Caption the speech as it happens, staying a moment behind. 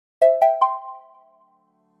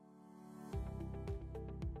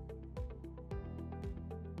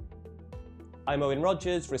I'm Owen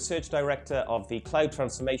Rogers, Research Director of the Cloud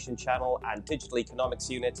Transformation Channel and Digital Economics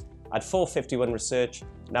Unit at 451 Research,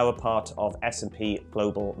 now a part of S&P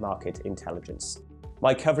Global Market Intelligence.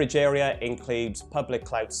 My coverage area includes public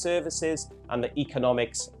cloud services and the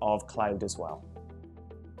economics of cloud as well.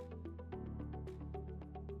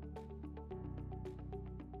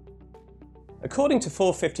 According to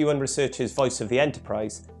 451 Research's Voice of the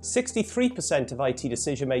Enterprise, 63% of IT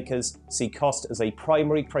decision makers see cost as a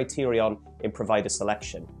primary criterion in provider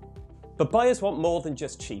selection. But buyers want more than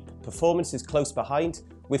just cheap. Performance is close behind,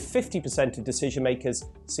 with 50% of decision makers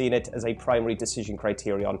seeing it as a primary decision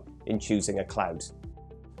criterion in choosing a cloud.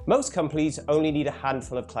 Most companies only need a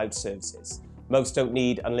handful of cloud services. Most don't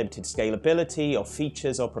need unlimited scalability or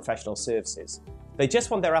features or professional services. They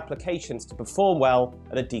just want their applications to perform well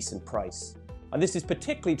at a decent price. And this is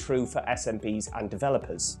particularly true for SMBs and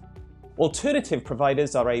developers. Alternative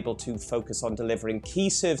providers are able to focus on delivering key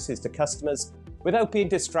services to customers without being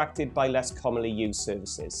distracted by less commonly used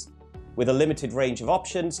services. With a limited range of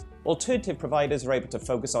options, alternative providers are able to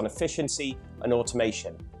focus on efficiency and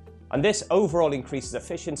automation. And this overall increases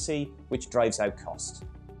efficiency, which drives out cost.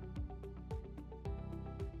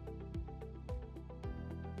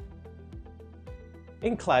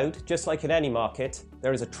 In cloud, just like in any market,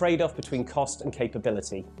 there is a trade-off between cost and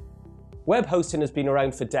capability. Web hosting has been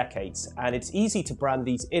around for decades, and it's easy to brand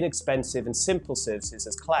these inexpensive and simple services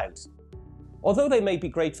as cloud. Although they may be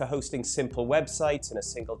great for hosting simple websites in a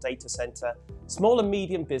single data center, small and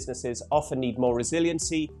medium businesses often need more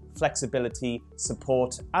resiliency, flexibility,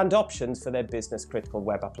 support, and options for their business-critical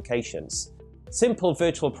web applications. Simple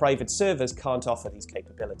virtual private servers can't offer these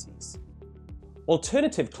capabilities.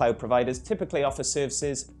 Alternative cloud providers typically offer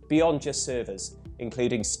services beyond just servers,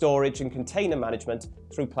 including storage and container management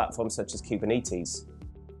through platforms such as Kubernetes.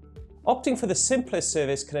 Opting for the simplest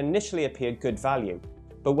service can initially appear good value,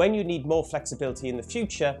 but when you need more flexibility in the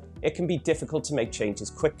future, it can be difficult to make changes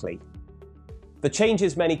quickly. The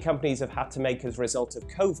changes many companies have had to make as a result of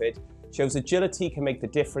COVID shows agility can make the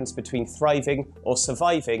difference between thriving or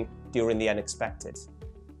surviving during the unexpected.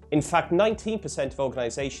 In fact, 19% of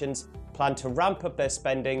organizations plan to ramp up their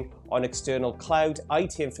spending on external cloud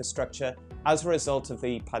IT infrastructure as a result of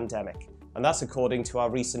the pandemic, and that's according to our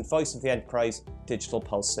recent Voice of the Enterprise Digital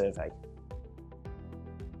Pulse survey.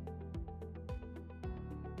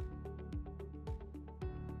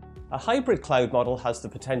 A hybrid cloud model has the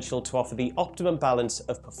potential to offer the optimum balance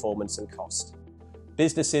of performance and cost.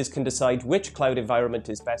 Businesses can decide which cloud environment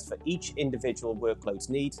is best for each individual workload's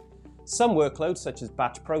need. Some workloads, such as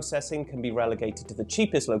batch processing, can be relegated to the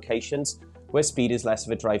cheapest locations where speed is less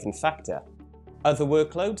of a driving factor. Other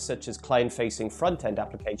workloads, such as client-facing front-end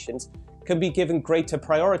applications, can be given greater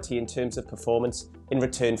priority in terms of performance in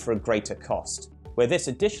return for a greater cost, where this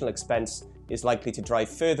additional expense is likely to drive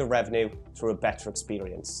further revenue through a better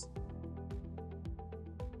experience.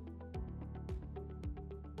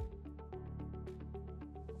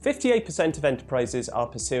 "58% of enterprises are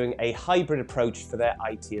pursuing a hybrid approach for their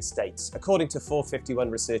IT estates, according to 451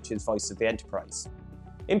 Research's Voice of the Enterprise.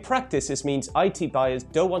 In practice, this means IT buyers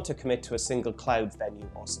don't want to commit to a single cloud vendor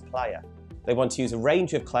or supplier. They want to use a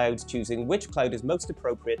range of clouds, choosing which cloud is most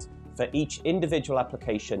appropriate for each individual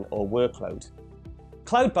application or workload.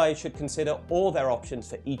 Cloud buyers should consider all their options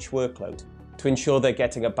for each workload to ensure they're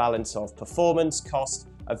getting a balance of performance, cost,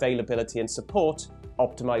 availability, and support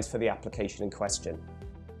optimized for the application in question.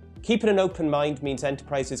 Keeping an open mind means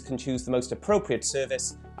enterprises can choose the most appropriate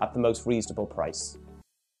service at the most reasonable price.